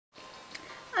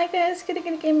Hi guys,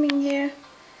 KittyKittyGaming here,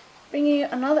 bringing you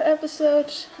another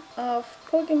episode of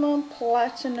Pokemon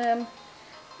Platinum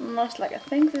Nuzlocke. I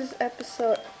think this is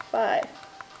episode 5.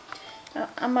 Now,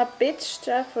 I'm a bit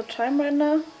strapped for time right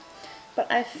now,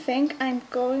 but I think I'm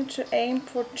going to aim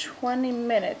for 20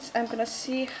 minutes. I'm gonna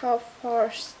see how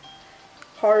fast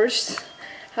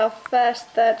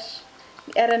that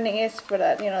the editing is for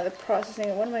that, the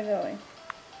processing. What am I going?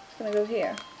 It's gonna go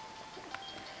here.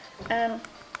 And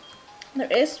there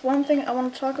is one thing I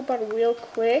want to talk about real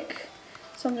quick.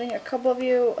 Something a couple of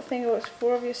you, I think it was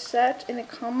 4 of you, said in the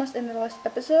comments in the last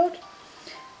episode.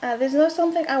 This is not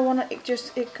something I want to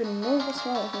just ignore. What's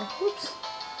wrong with me? Oops.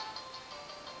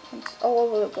 It's all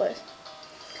over the place.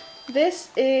 This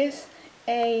is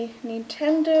a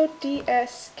Nintendo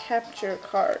DS capture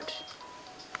card.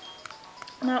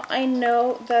 Now I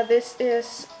know that it's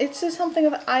just something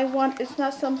that I want. It's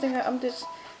not something that I'm just,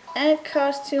 and it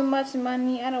costs too much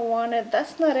money, I don't want it.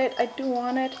 That's not it, I do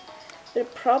want it. The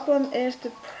problem is the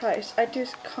price. I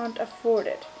just can't afford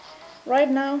it. Right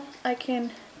now I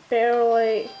can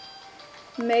barely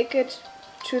make it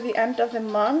to the end of the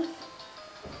month.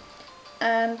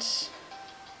 And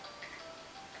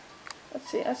let's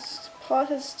see, let's pause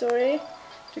the story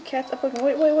to catch up.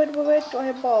 Wait, do I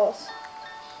have balls?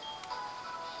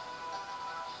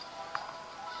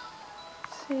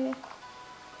 Let's see.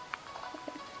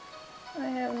 I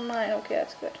have 9, okay,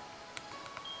 that's good.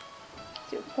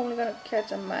 So we're probably gonna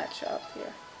catch a match up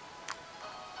here.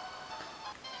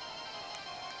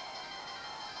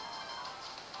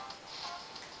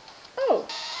 Oh,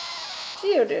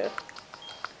 Geodude.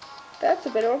 That's a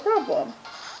bit of a problem.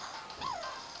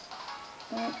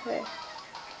 Okay.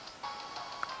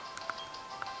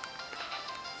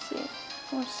 Let's see,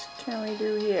 what can we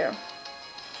do here?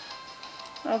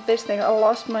 Oh, this thing, I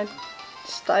lost my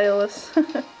stylus.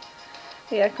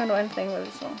 Yeah, I can't do anything with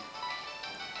this one.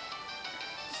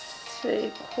 Let's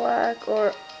see, Quack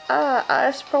or...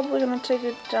 it's probably gonna take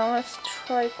it down. Let's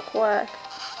try Quack.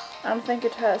 I don't think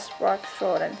it has rock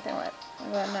throw or anything right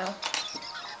now.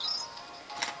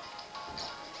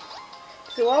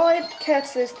 So while I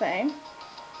catch this thing,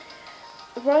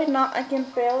 right now I can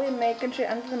barely make it to the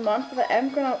end of the month, but I am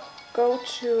gonna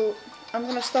I'm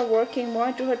gonna start working more.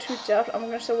 I do have 2 jobs. I'm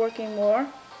gonna start working more.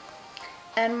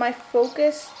 And my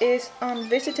focus is on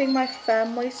visiting my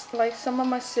families, like some of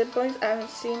my siblings I haven't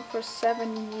seen for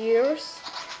 7 years,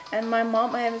 and my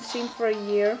mom I haven't seen for a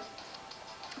year.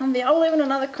 And they all live in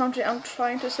another country. I'm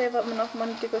trying to save up enough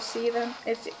money to go see them.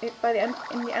 By the end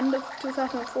of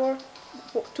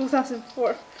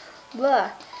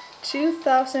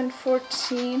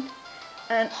 2014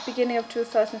 and beginning of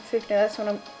 2015. That's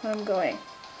when I'm going.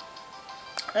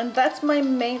 And that's my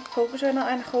main focus right now,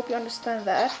 and I hope you understand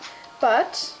that.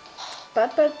 But, I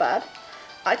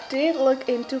did look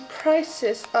into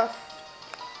prices of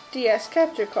DS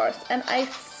capture cards, and I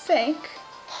think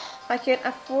I can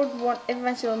afford one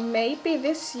eventually, maybe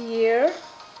this year.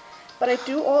 But I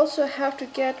do also have to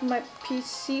get my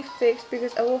PC fixed,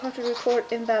 because I will have to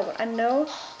record in that one. I know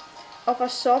of a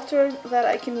software that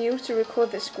I can use to record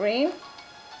the screen.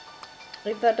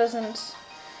 If the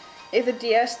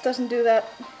DS doesn't do that,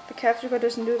 the capture card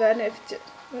doesn't do that, and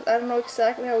I don't know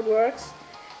exactly how it works,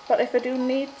 but if I do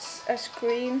need a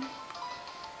screen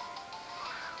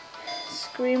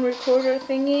recorder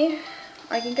thingy,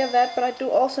 I can get that. But I do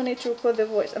also need to record the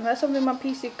voice, and that's something my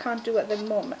PC can't do at the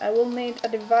moment. I will need a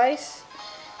device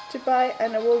to buy,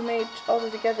 and I will need also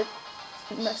to get the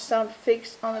sound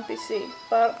fixed on the PC.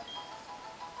 But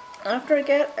after I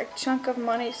get a chunk of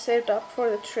money saved up for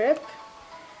the trip,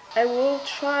 I will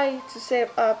try to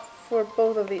save up for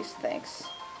both of these things.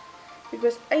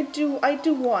 Because I do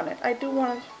want it. I do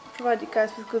want to provide you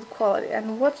guys with good quality.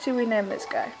 And what should we name this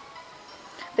guy?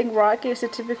 I think Rocky is a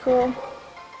typical...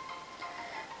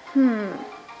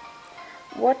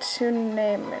 What to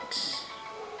name it?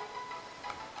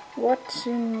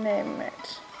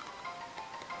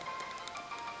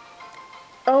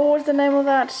 Oh, what's the name of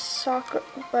that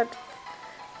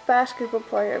basketball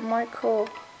player? Michael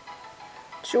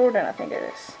Jordan, I think it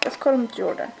is. Let's call him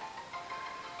Jordan.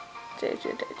 JJ.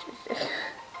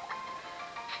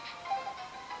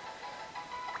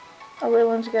 I really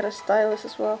want to get a stylus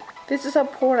as well. This is how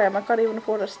poor I am. I can't even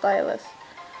afford a stylus.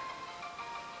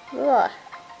 Ugh.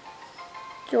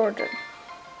 Jordan.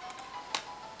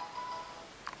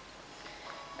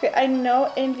 Okay, I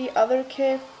know in the other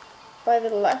cave by the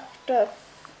left of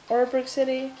Oreburg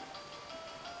City,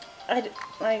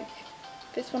 like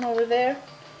this one over there,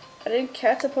 I didn't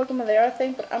catch a Pokemon there, I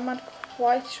think, but I'm not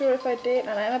quite sure if I did,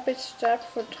 and I'm a bit strapped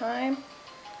for time,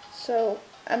 so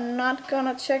I'm not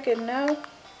gonna check it now.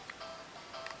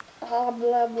 Blah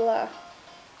blah blah.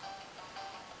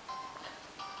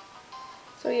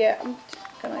 So yeah, I'm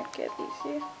just gonna get these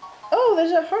here. Oh,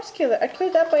 there's a horse killer. I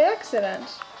cleared that by accident.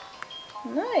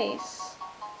 Nice.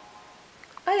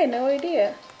 I had no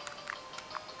idea.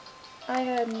 I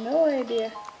had no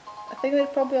idea. I think there's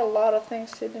probably a lot of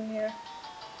things hidden here.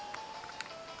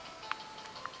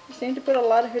 You seem to put a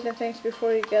lot of hidden things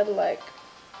before you get like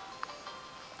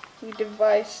the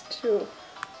device to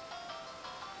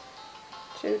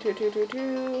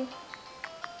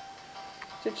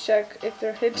check if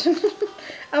they're hidden.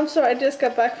 I'm sorry, I just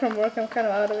got back from work. I'm kind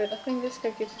of out of it. I think this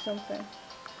guy gives you something.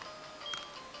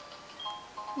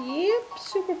 Yep,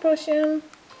 super potion.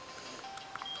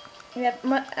 Yeah,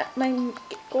 my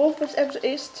goal for this episode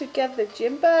is to get the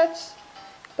gym badge,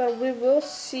 but we will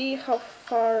see how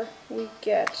far we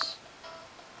get.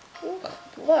 Ugh,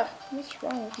 blah, what's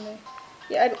wrong with me?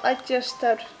 Yeah, I just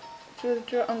stepped through the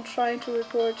door. I'm trying to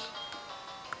record.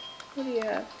 What do you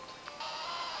have?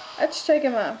 Let's check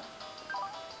him out.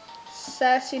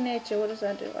 Sassy nature, what does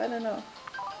that do? I don't know.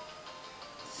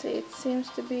 Let's see, it seems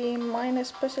to be minus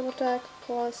special attack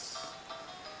plus...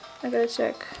 I gotta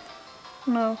check.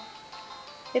 No.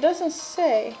 It doesn't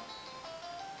say.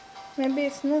 Maybe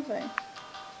it's nothing.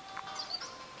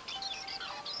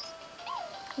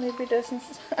 Maybe it doesn't.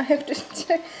 I have to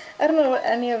check. I don't know what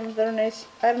any of their natures.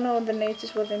 I don't know the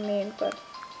natures what they mean, but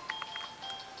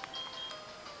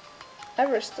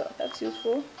Everstone, that's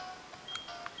useful.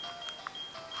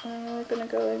 And we're gonna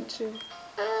go into.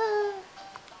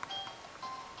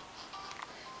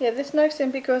 Yeah, this knocks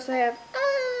in because I have.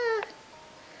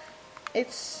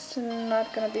 It's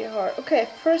not gonna be hard. Okay,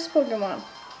 first Pokemon.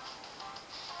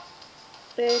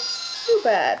 It's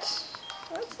Zubat.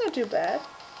 That's not too bad.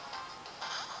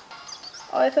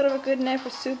 Oh, I thought of a good name for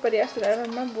Zubat yesterday. I don't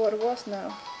remember what it was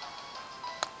now.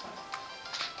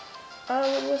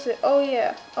 Oh, what was it? Oh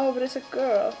yeah. Oh, but it's a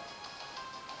girl.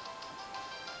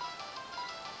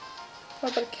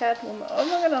 What about Catwoman? Oh, am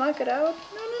I gonna knock it out?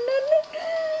 No, no, no, no,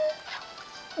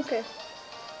 no. Okay.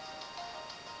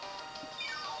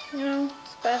 You know,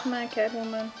 it's Batman,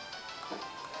 Catwoman.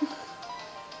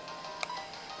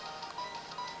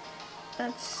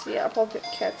 Let's see, I'll probably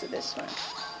cat to this one.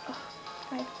 Oh,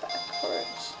 my back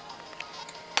hurts.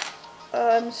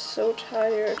 I'm so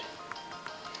tired.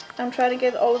 I'm trying to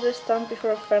get all of this done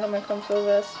before a friend of mine comes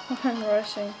over. I'm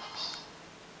rushing.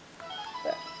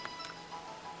 But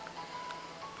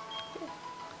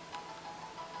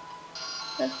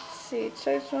let's see,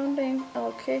 try surrounding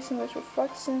allocation with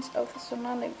reflections of the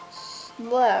surrounding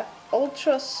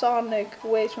ultrasonic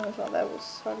waves from the sun. That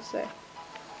was hard to say.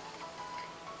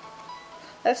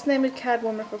 Let's name it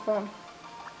Catwoman for fun.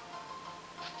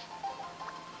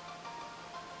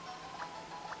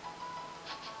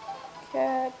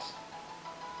 Cat.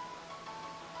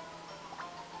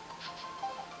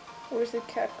 Or is it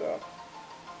Cat Girl?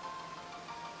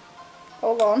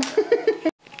 Hold on.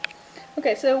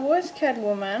 Okay, so it was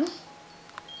Catwoman.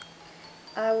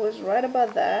 I was right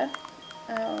about that.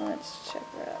 Let's check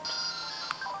her out.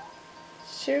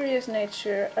 Serious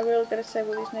nature. I really gotta say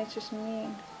what these natures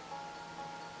mean.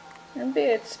 Maybe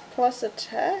it's plus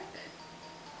attack?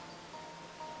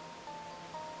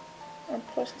 Or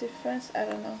plus defense? I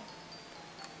don't know.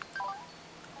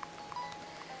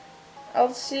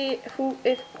 I'll see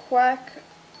if Quack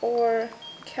or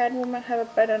Catwoman have a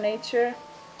better nature.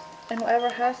 And whoever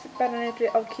has the better nature,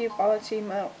 I'll keep our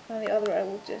team out. And the other I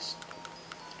will just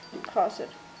toss it.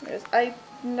 Because I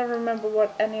never remember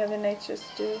what any of the natures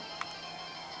do.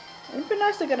 It'd be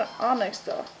nice to get an Onyx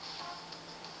though.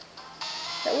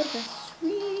 That would have been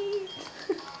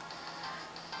sweet.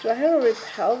 Do I have a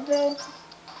repel though?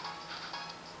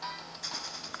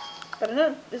 But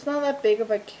it's not that big of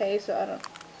a case, so I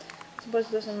suppose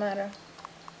it doesn't matter.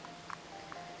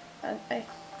 And I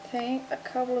think a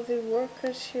couple of the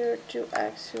workers here do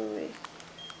actually.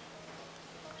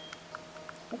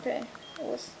 Okay,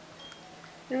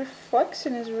 the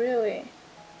reflection is really.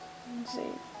 Let's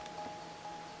see.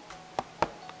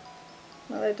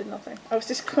 No, that did nothing. I was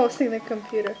just closing the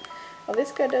computer. Oh,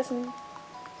 this guy doesn't.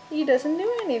 He doesn't do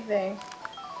anything.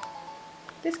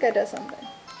 This guy does something.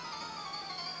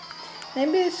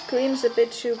 Maybe the screen's a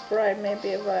bit too bright. Maybe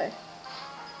if I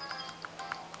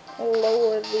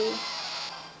lower the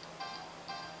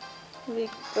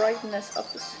brightness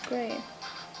of the screen.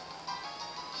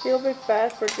 Feel a bit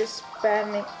bad for just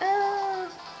spamming.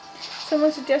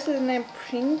 Someone suggested the name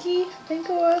Pringy, I think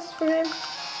it was for him.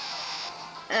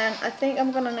 And I think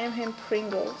I'm gonna name him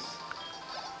Pringles.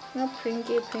 Not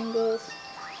Pringy, Pringles.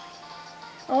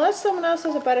 Unless someone else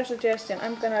has a better suggestion,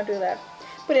 I'm gonna do that.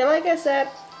 But yeah, like I said,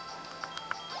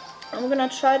 I'm gonna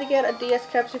try to get a DS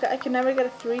capture card. I can never get a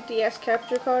 3DS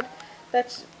capture card.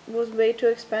 That was way too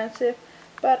expensive.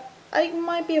 But I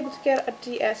might be able to get a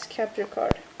DS capture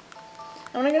card.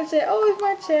 I'm not gonna say, oh, if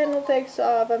my channel takes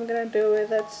off, I'm gonna do it.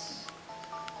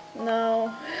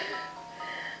 No.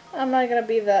 I'm not gonna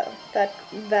be that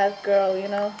girl, you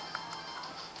know.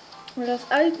 Because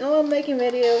I love making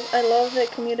videos. I love the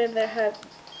community that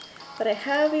I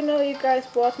have. You know, you guys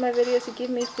watch my videos, you give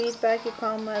me feedback, you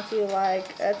comment, you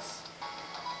like. That's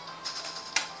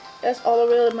all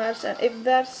that really matters. And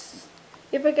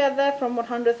if I get that from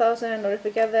 100,000, or if I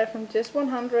get that from just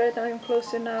 100, and I'm close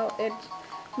to now,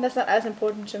 that's not as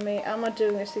important to me. I'm not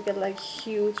doing this to get like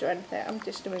huge or anything. I'm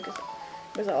just doing it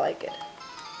because I like it.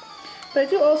 But I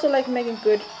do also like making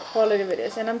good quality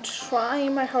videos, and I'm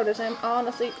trying my hardest. I'm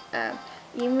honestly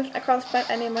even if I can't spend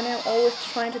any money, I'm always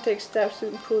trying to take steps to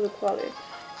improve the quality.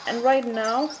 And right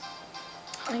now,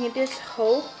 I just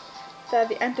hope that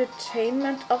the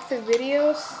entertainment of the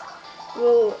videos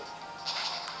will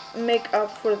make up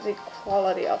for the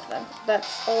quality of them.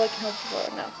 That's all I can hope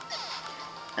for right now.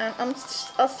 And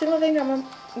I still think I'm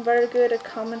very good at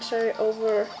commentary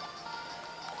over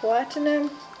Platinum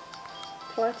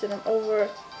over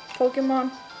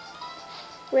Pokemon.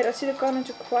 Wait, I should have gone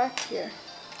into Quack here.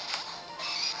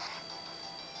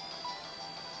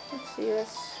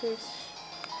 Let's switch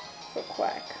for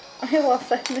Quack. I love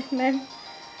that nickname.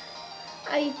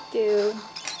 I do.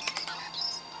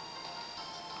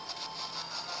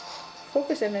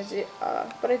 Focus energy,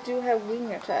 but I do have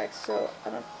wing attacks, so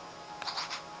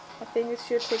I think it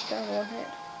should take down one hit.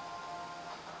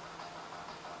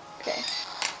 Okay.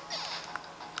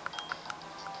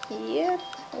 Yep,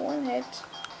 one hit.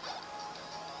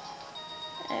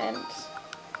 And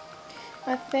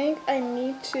I think I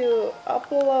need to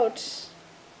upload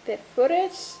the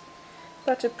footage,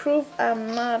 but to prove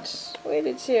I'm not, wait,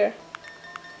 it's here.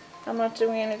 I'm not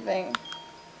doing anything.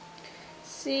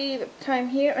 See the time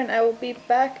here, and I will be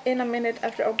back in a minute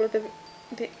after I upload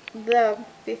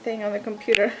the thing on the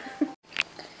computer.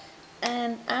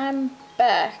 And I'm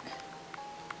back.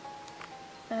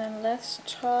 And let's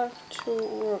talk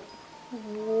to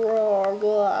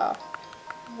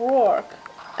Rourke.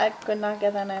 I could not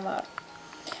get that name out.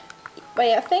 But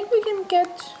yeah, I think we can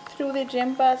get through the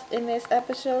gym pass in this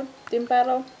episode, gym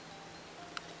battle.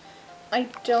 I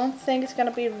don't think it's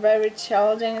gonna be very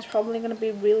challenging. It's probably gonna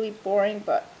be really boring,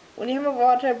 but when you have a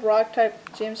water type, rock type,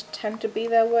 gyms tend to be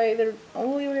that way. They're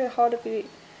only really hard if you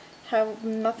have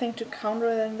nothing to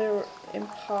counter, then they're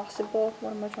impossible.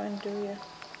 What am I trying to do here?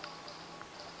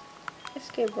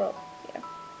 Escape rope, yeah.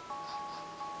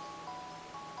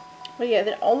 But yeah,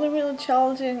 they're only really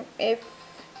challenging if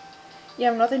you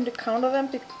have nothing to counter them,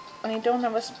 and you don't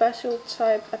have a special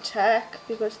type attack,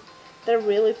 because they're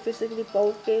really physically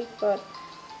bulky. But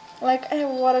like, I have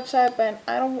a water type, and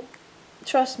I don't,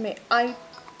 trust me, I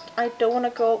don't want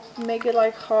to go make it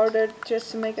like harder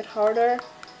just to make it harder.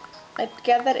 I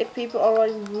get that if people are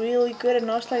like really good at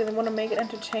Nuzlocke, they want to make it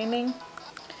entertaining,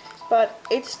 but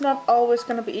it's not always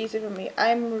gonna be easy for me.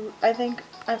 I think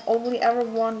I've only ever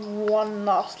won one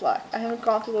Nuzlocke. I haven't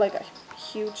gone through like a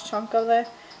huge chunk of it,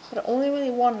 but I only really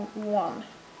won one.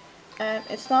 And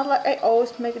it's not like I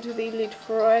always make it to the Elite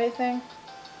Four or anything.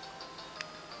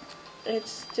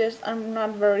 It's just I'm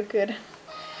not very good.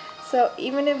 So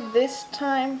even if this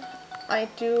time I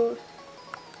do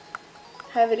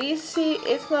have it easy,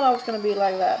 it's not always gonna be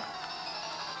like that.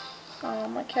 Oh,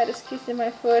 my cat is kissing my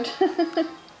foot.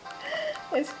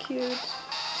 It's cute.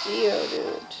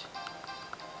 Geodude.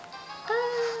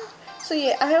 So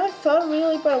yeah, I haven't thought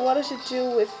really about what I should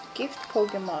do with gift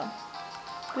Pokemon.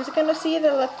 Because you're gonna see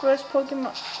the first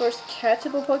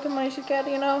catchable Pokemon you should get,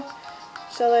 you know?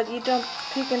 So that you don't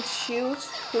pick and choose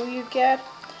who you get.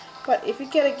 But if you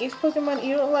get a gift Pokemon,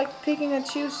 you don't like picking and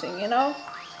choosing, you know?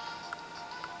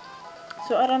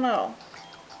 So I don't know.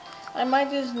 I might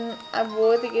just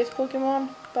avoid the gift Pokemon,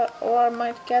 or I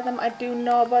might get them. I do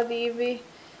know about the Eevee.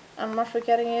 I'm not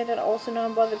forgetting it. I also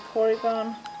know about the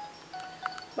Porygon.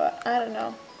 But I don't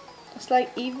know. It's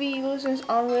like Eevee illusions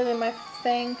aren't really my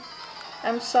thing.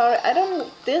 I'm sorry. I don't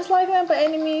dislike them by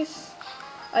any means.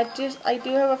 I do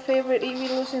have a favorite Eevee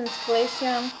illusion. It's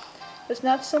Glaceon. It's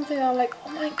not something I'm like, oh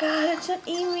my god, it's an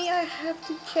Eevee. I have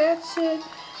to catch it.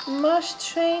 Must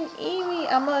train Eevee.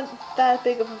 I'm not that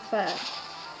big of a fan.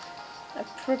 I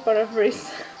prefer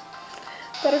Butterfreeze.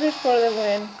 Butterfreeze for the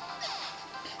win.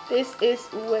 This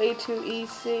is way too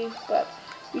easy, but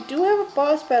we do have a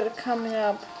boss battle coming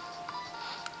up.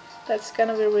 That's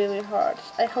gonna be really hard.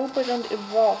 I hope I don't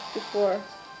evolve before.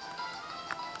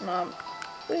 No,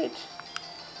 wait.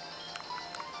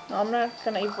 No, I'm not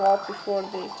gonna evolve before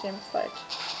the gym fight.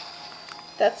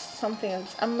 That's something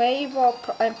else. I may evolve.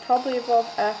 I probably evolve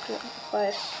after the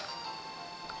fight.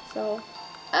 So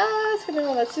It's gonna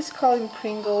go. Let's just call him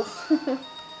Pringles.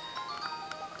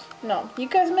 No, you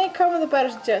guys may come with a better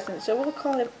suggestion, so we'll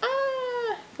call him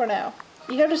for now.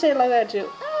 You have to say it like that too.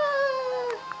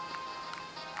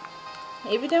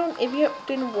 If you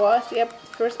didn't watch the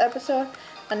first episode,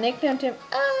 I nicknamed him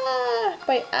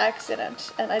by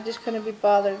accident, and I just couldn't be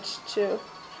bothered to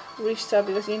restart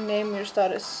because you named your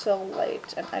starter so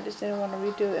late, and I just didn't want to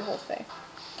redo the whole thing.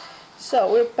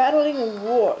 So we're battling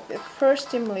Rock, the first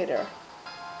team leader.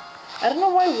 I don't know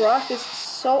why Rock is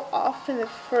so often the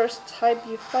first type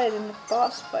you fight in a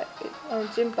boss fight, or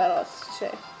gym battle, I should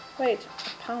say. Wait, I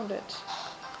pounded.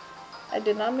 I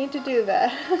did not mean to do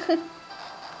that.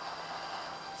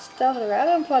 Stealth, I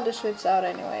don't plan to switch out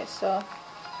anyway, so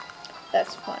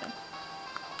that's fine.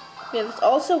 Yeah, there's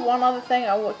also one other thing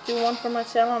I do want for my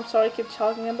channel. I'm sorry I keep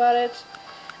talking about it,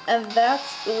 and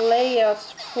that's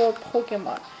layouts for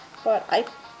Pokemon. But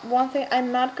one thing,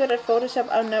 I'm not good at Photoshop.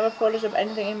 I've never Photoshopped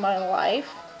anything in my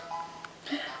life.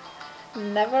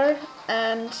 Never.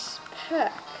 And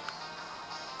pack.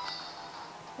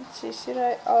 Let's see, should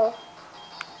I? Oh,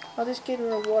 I'll just give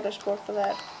you a water sport for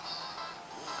that.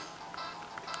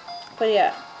 But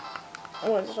yeah,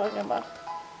 what was I talking about?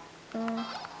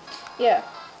 Yeah,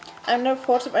 I've never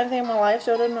Photoshopped anything in my life,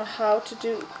 so I don't know how to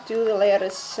do the layout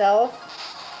itself.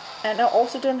 And I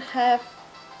also don't have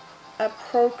a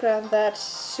program that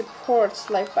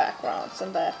supports like backgrounds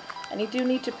and that, and you do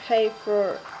need to pay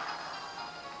for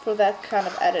that kind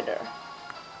of editor.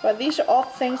 But these are all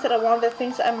things that I want, the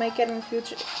things that I may get in the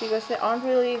future, because they aren't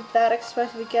really that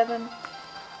expensive to get them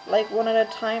like one at a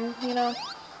time, you know.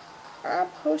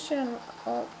 Potion.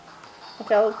 Oh,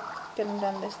 okay, I'll get them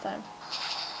done this time.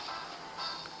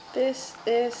 This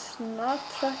is not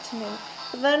threatening.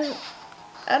 But then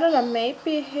I don't know,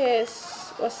 maybe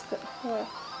his what's the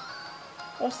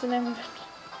name of it?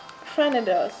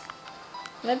 Frenidos.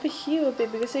 Maybe he will be,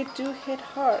 because they do hit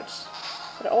hard,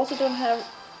 but also don't have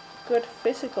good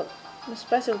physical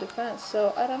special defense,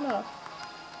 so I don't know.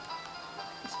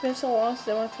 It's been so long since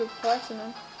I went through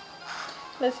Platinum.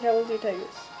 Let's see, how will you take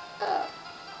this?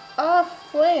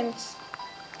 Flints!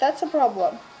 That's a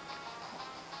problem.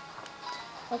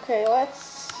 Okay,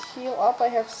 let's heal up. I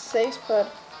have 6, but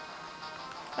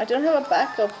I don't have a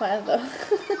backup plan though.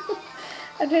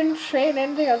 I didn't train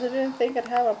anything else, I didn't think I'd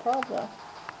have a problem.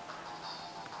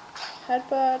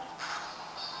 Headbutt.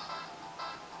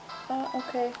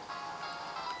 Okay.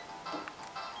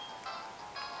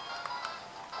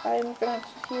 I'm gonna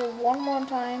heal one more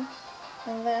time,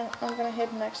 and then I'm gonna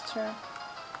hit next turn.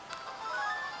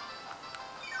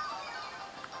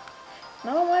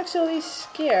 Now I'm actually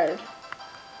scared.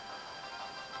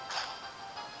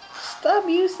 Stop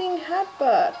using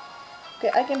headbutt.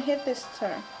 Okay, I can hit this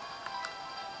turn.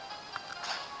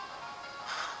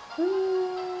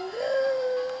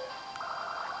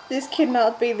 This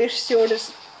cannot be the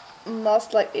shortest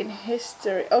Nuzlocke in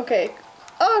history. Okay.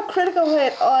 Oh, critical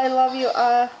hit. Oh, I love you.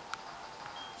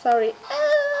 Sorry.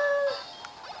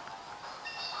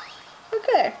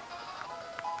 Okay.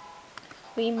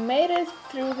 We made it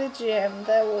through the gym.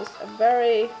 That was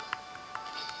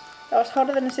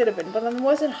harder than it should have been. But it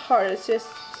wasn't hard. It's just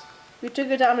we took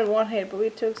it down in one hit, but we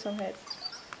took some hits.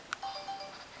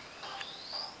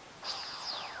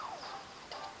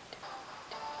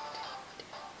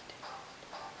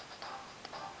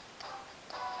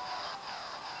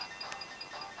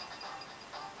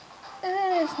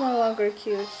 It's no longer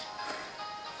cute.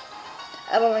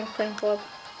 I don't like Prinplup.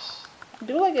 I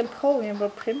do like Empoleon,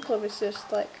 but Prinplup is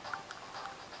just like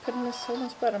goodness, so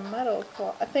much better. Metal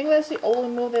Claw. I think that's the only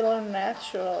move they learn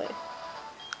naturally.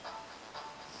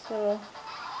 So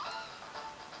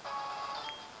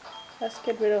let's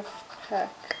get rid of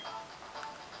Pack.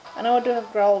 I know I do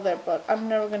have Growl there, but I'm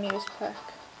never gonna use Pack.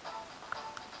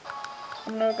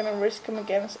 I'm never gonna risk him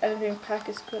against anything Pack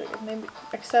is good at. Maybe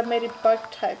except maybe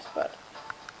Bug types, but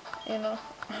you know,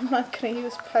 I'm not gonna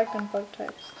use Pack on Bug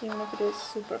types, even if it is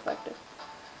super effective.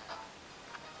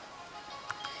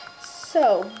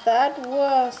 So that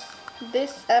was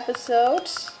this episode.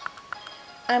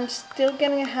 I'm still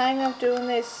getting a hang of doing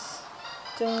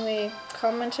the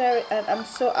commentary, and I'm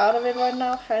so out of it right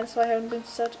now, hence why I haven't been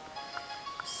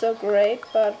so great,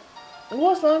 but it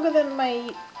was longer than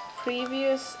my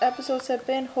previous episodes have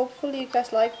been. Hopefully you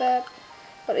guys like that,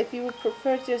 but if you would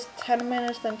prefer just 10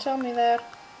 minutes, then tell me that.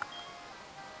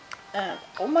 And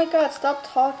oh my god, stop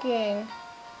talking.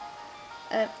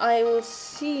 And I will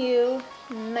see you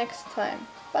next time.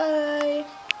 Bye.